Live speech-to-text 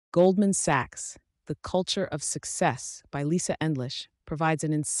Goldman Sachs, The Culture of Success by Lisa Endlish provides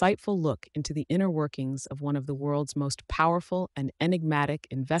an insightful look into the inner workings of one of the world's most powerful and enigmatic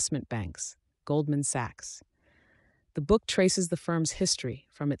investment banks, Goldman Sachs. The book traces the firm's history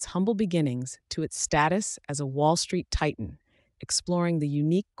from its humble beginnings to its status as a Wall Street titan, exploring the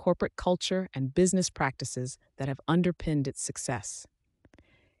unique corporate culture and business practices that have underpinned its success.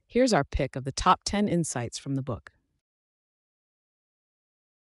 Here's our pick of the top 10 insights from the book.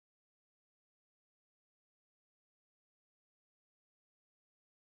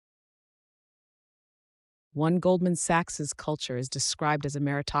 1. Goldman Sachs's culture is described as a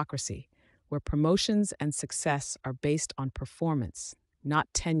meritocracy, where promotions and success are based on performance,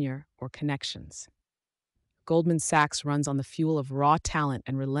 not tenure or connections. Goldman Sachs runs on the fuel of raw talent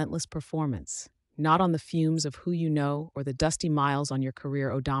and relentless performance, not on the fumes of who you know or the dusty miles on your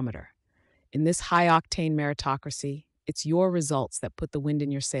career odometer. In this high-octane meritocracy, it's your results that put the wind in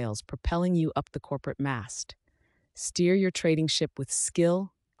your sails, propelling you up the corporate mast. Steer your trading ship with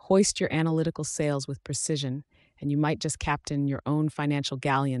skill, hoist your analytical sails with precision, and you might just captain your own financial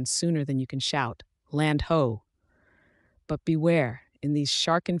galleon sooner than you can shout, "Land ho!" But beware, in these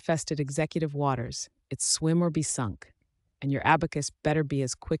shark-infested executive waters, it's swim or be sunk, and your abacus better be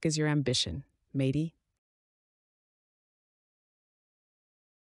as quick as your ambition, matey.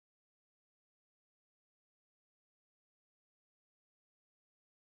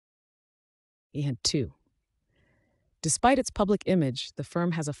 And 2. Despite its public image, the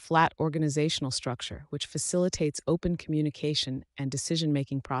firm has a flat organizational structure which facilitates open communication and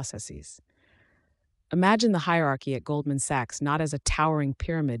decision-making processes. Imagine the hierarchy at Goldman Sachs not as a towering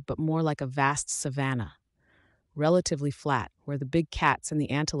pyramid, but more like a vast savanna, relatively flat, where the big cats and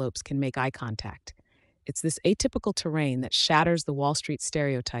the antelopes can make eye contact. It's this atypical terrain that shatters the Wall Street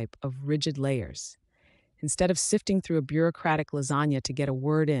stereotype of rigid layers. Instead of sifting through a bureaucratic lasagna to get a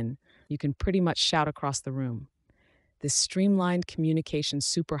word in, you can pretty much shout across the room. This streamlined communication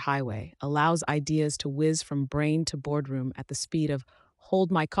superhighway allows ideas to whiz from brain to boardroom at the speed of,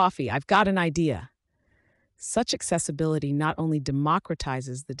 "Hold my coffee, I've got an idea." Such accessibility not only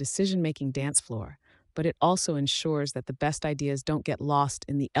democratizes the decision-making dance floor, but it also ensures that the best ideas don't get lost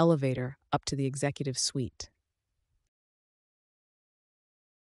in the elevator up to the executive suite.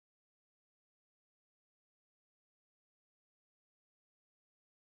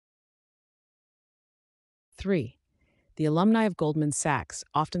 3. The alumni of Goldman Sachs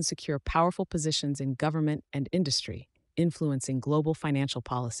often secure powerful positions in government and industry, influencing global financial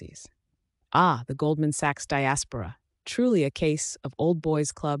policies. The Goldman Sachs diaspora, truly a case of old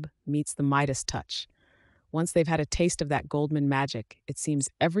boys club meets the Midas touch. Once they've had a taste of that Goldman magic, it seems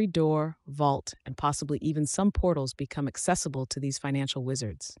every door, vault, and possibly even some portals become accessible to these financial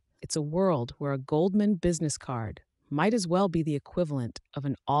wizards. It's a world where a Goldman business card might as well be the equivalent of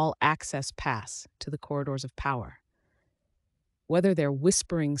an all-access pass to the corridors of power. Whether they're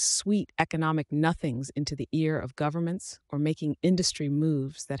whispering sweet economic nothings into the ear of governments or making industry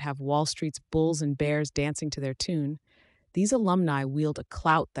moves that have Wall Street's bulls and bears dancing to their tune, these alumni wield a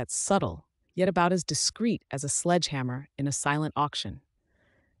clout that's subtle, yet about as discreet as a sledgehammer in a silent auction.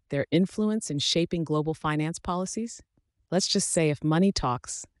 Their influence in shaping global finance policies? Let's just say if money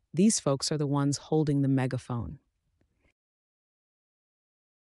talks, these folks are the ones holding the megaphone.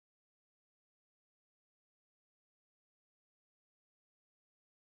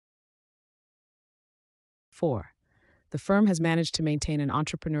 4. The firm has managed to maintain an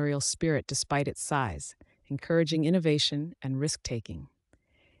entrepreneurial spirit despite its size, encouraging innovation and risk-taking.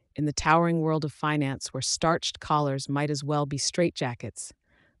 In the towering world of finance where starched collars might as well be straitjackets,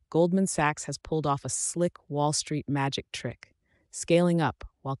 Goldman Sachs has pulled off a slick Wall Street magic trick, scaling up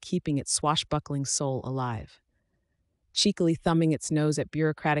while keeping its swashbuckling soul alive. Cheekily thumbing its nose at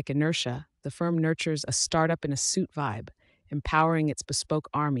bureaucratic inertia, the firm nurtures a startup in a suit vibe, empowering its bespoke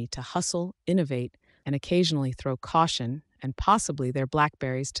army to hustle, innovate, and occasionally throw caution and possibly their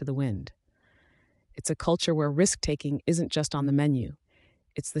blackberries to the wind. It's a culture where risk-taking isn't just on the menu.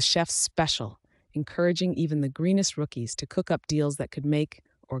 It's the chef's special, encouraging even the greenest rookies to cook up deals that could make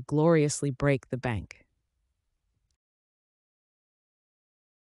or gloriously break the bank.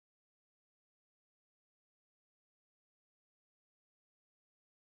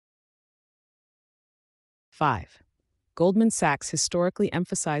 5. Goldman Sachs historically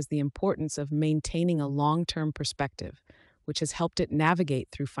emphasized the importance of maintaining a long-term perspective, which has helped it navigate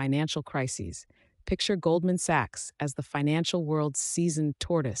through financial crises. Picture Goldman Sachs as the financial world's seasoned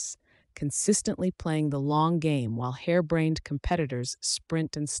tortoise, consistently playing the long game while harebrained competitors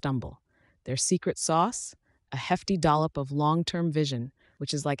sprint and stumble. Their secret sauce? A hefty dollop of long-term vision,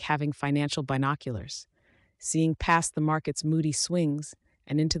 which is like having financial binoculars, seeing past the market's moody swings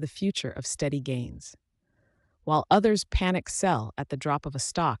and into the future of steady gains. While others panic sell at the drop of a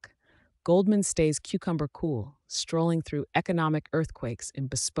stock, Goldman stays cucumber cool, strolling through economic earthquakes in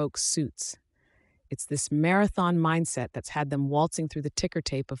bespoke suits. It's this marathon mindset that's had them waltzing through the ticker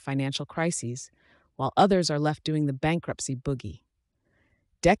tape of financial crises, while others are left doing the bankruptcy boogie.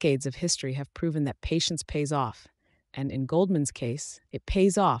 Decades of history have proven that patience pays off, and in Goldman's case, it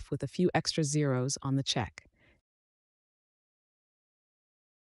pays off with a few extra zeros on the check.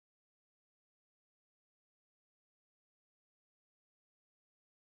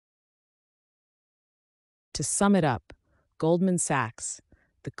 To sum it up, Goldman Sachs,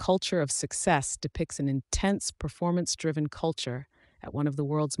 the culture of success, depicts an intense, performance driven culture at one of the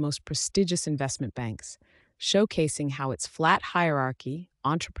world's most prestigious investment banks, showcasing how its flat hierarchy,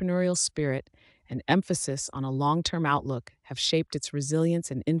 entrepreneurial spirit, and emphasis on a long term outlook have shaped its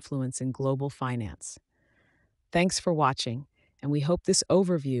resilience and influence in global finance. Thanks for watching, and we hope this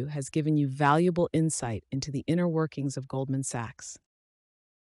overview has given you valuable insight into the inner workings of Goldman Sachs.